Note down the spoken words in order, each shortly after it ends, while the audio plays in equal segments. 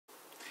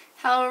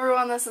Hello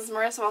everyone, this is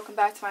Marissa. Welcome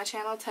back to my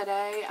channel.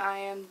 Today I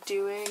am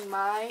doing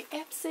my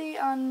Ipsy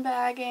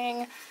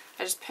unbagging.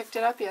 I just picked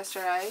it up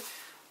yesterday.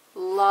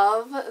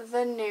 Love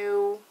the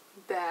new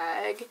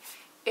bag.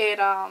 It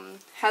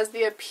has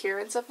the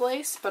appearance of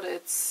lace, but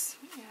it's,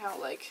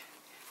 like,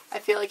 I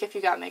feel like if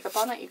you got makeup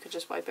on it, you could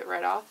just wipe it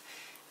right off.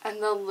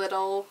 And the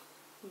little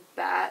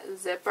bat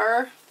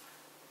zipper.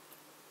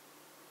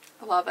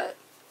 I love it.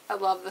 I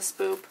love the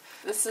spoop.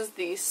 This is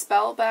the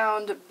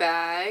Spellbound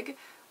bag.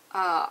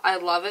 I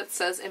love it. It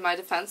says, in my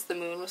defense, the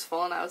moon was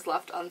full and I was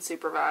left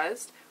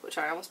unsupervised, which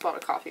I almost bought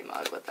a coffee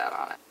mug with that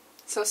on it.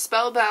 So,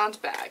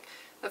 Spellbound bag.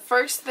 The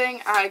first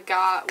thing I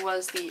got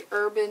was the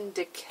Urban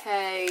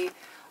Decay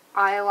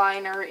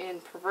eyeliner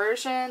in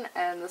Perversion,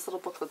 and this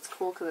little booklet's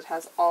cool because it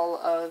has all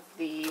of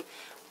the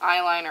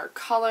eyeliner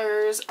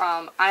colors.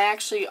 I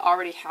actually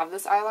already have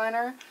this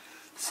eyeliner,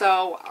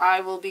 so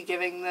I will be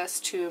giving this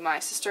to my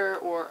sister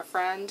or a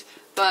friend.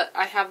 But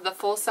I have the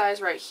full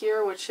size right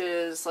here, which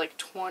is like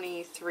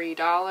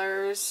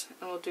 $23.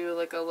 And we'll do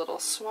like a little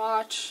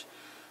swatch.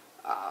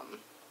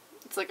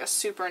 It's like a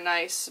super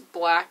nice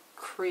black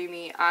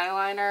creamy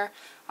eyeliner.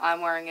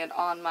 I'm wearing it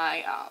on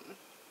my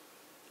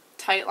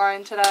tight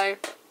line today.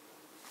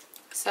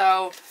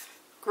 So,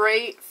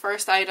 great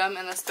first item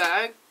in this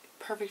bag.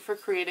 Perfect for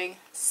creating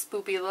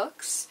spoopy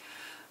looks.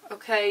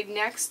 Okay,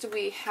 next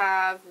we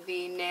have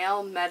the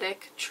Nail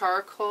Medic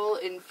Charcoal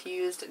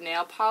Infused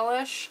Nail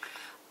Polish.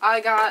 I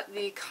got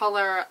the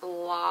color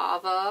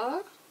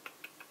Lava,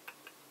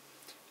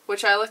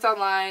 which I looked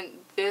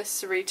online.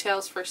 This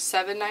retails for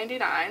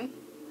 $7.99.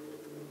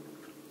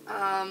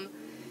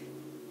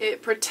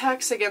 It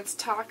protects against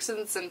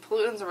toxins and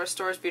pollutants and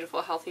restores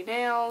beautiful, healthy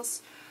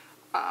nails.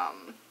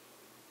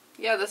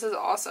 Yeah, this is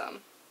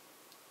awesome.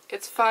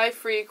 It's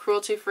free,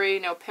 cruelty-free,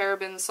 no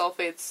parabens,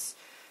 sulfates,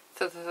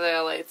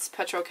 phthalates,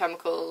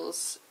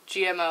 petrochemicals,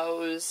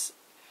 GMOs,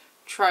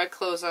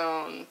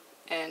 triclosan,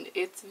 and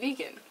it's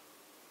vegan.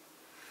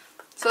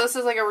 So this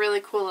is like a really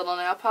cool little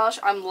nail polish.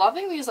 I'm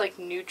loving these like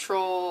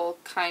neutral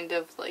kind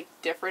of like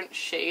different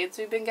shades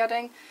we've been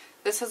getting.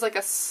 This has like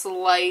a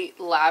slight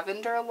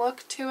lavender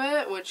look to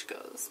it, which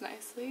goes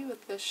nicely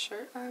with this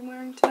shirt I'm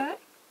wearing today.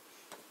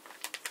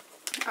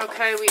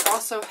 Okay, we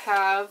also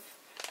have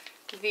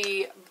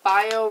the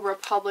Bio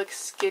Republic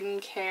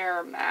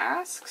Skincare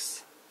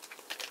Masks.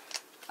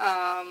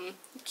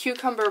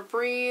 Cucumber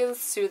Breeze,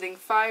 Soothing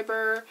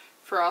Fiber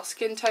for all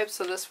skin types,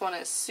 so this one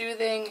is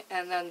soothing,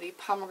 and then the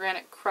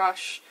Pomegranate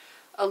Crush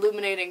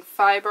Illuminating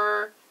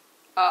Fiber,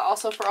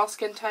 also for all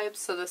skin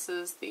types, so this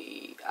is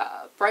the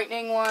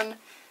brightening one.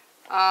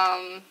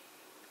 I'm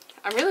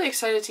really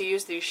excited to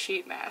use these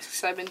sheet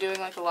masks. I've been doing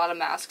like a lot of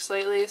masks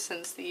lately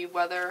since the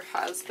weather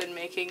has been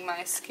making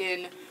my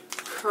skin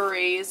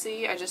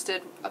crazy. I just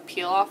did a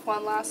peel off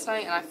one last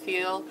night and I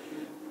feel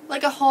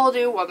like a whole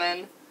new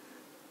woman.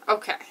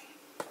 Okay.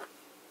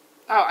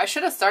 Oh, I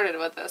should have started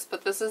with this,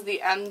 but this is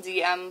the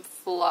MDM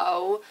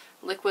Flow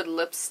Liquid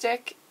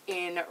Lipstick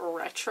in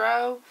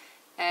Retro,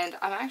 and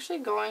I'm actually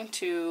going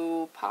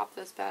to pop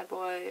this bad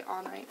boy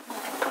on right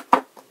now.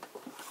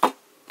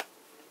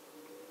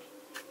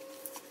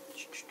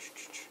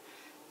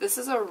 This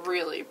is a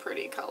really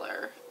pretty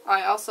color.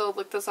 I also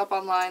looked this up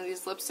online.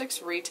 These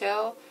lipsticks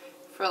retail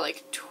for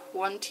like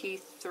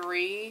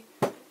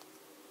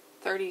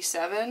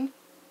 $23.37.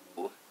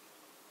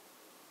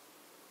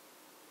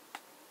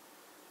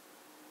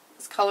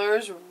 This color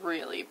is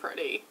really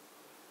pretty.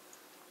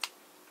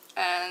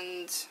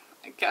 And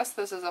I guess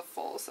this is a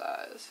full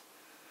size.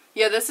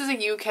 Yeah, this is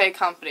a UK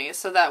company,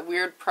 so that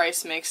weird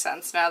price makes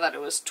sense now that it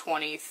was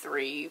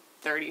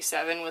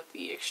 $23.37 with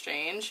the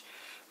exchange.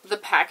 The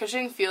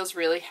packaging feels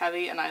really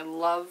heavy, and I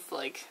love,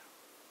 like,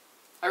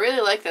 I really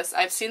like this.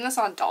 I've seen this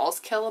on Dolls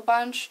Kill a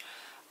bunch,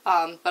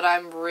 but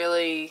I'm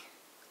really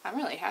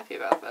happy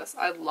about this.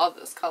 I love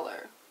this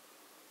color.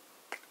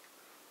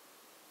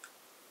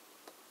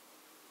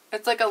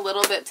 It's like a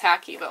little bit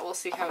tacky, but we'll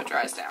see how it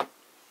dries down.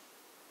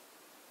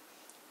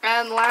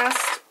 And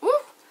last,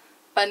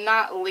 but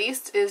not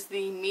least, is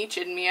the Meech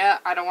and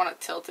Mia. I don't want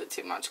to tilt it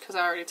too much because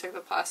I already took the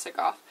plastic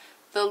off.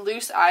 The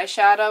loose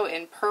eyeshadow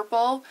in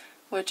purple,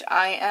 which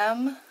I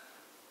am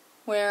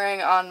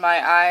wearing on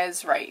my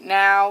eyes right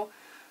now.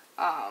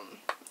 I'm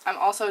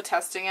also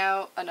testing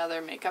out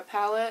another makeup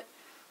palette,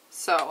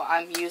 so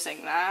I'm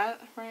using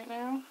that right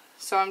now.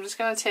 So I'm just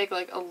going to take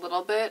like a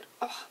little bit.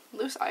 Oh,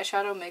 loose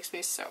eyeshadow makes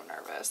me so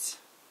nervous.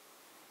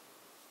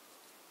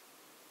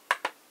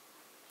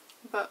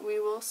 But we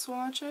will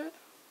swatch it.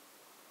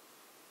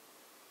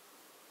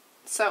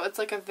 So it's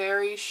like a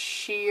very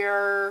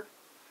sheer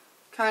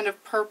kind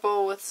of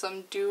purple with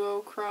some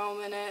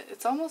duochrome in it.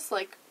 It's almost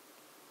like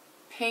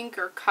pink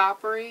or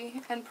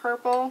coppery and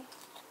purple.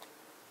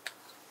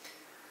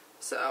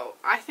 So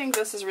I think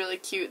this is really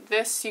cute.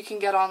 This you can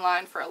get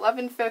online for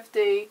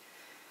 $11.50.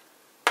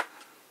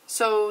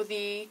 So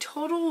the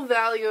total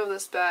value of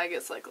this bag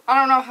is like, I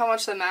don't know how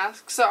much the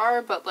masks are,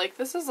 but like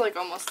this is like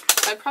almost,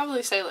 I'd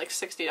probably say like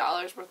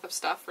 $60 worth of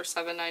stuff for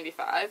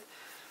 $7.95.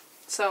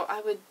 So I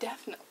would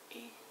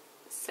definitely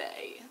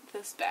say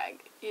this bag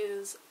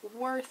is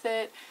worth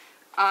it.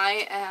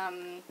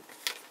 I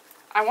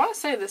want to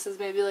say this is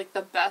maybe like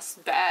the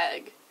best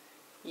bag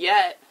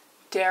yet,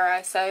 dare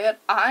I say it.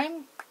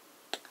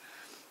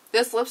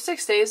 This lipstick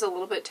stays a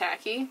little bit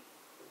tacky.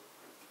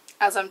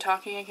 As I'm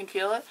talking, I can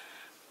feel it,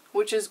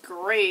 which is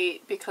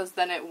great because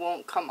then it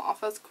won't come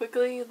off as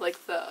quickly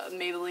like the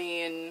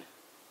Maybelline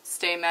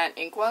Stay Matte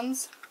ink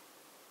ones.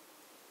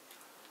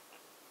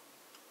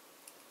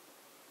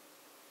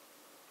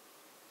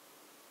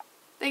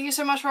 Thank you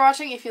so much for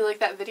watching. If you like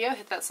that video,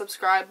 hit that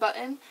subscribe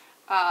button.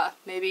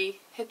 Maybe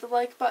hit the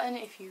like button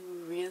if you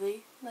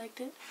really liked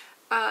it.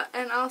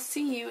 And I'll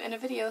see you in a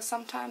video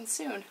sometime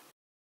soon.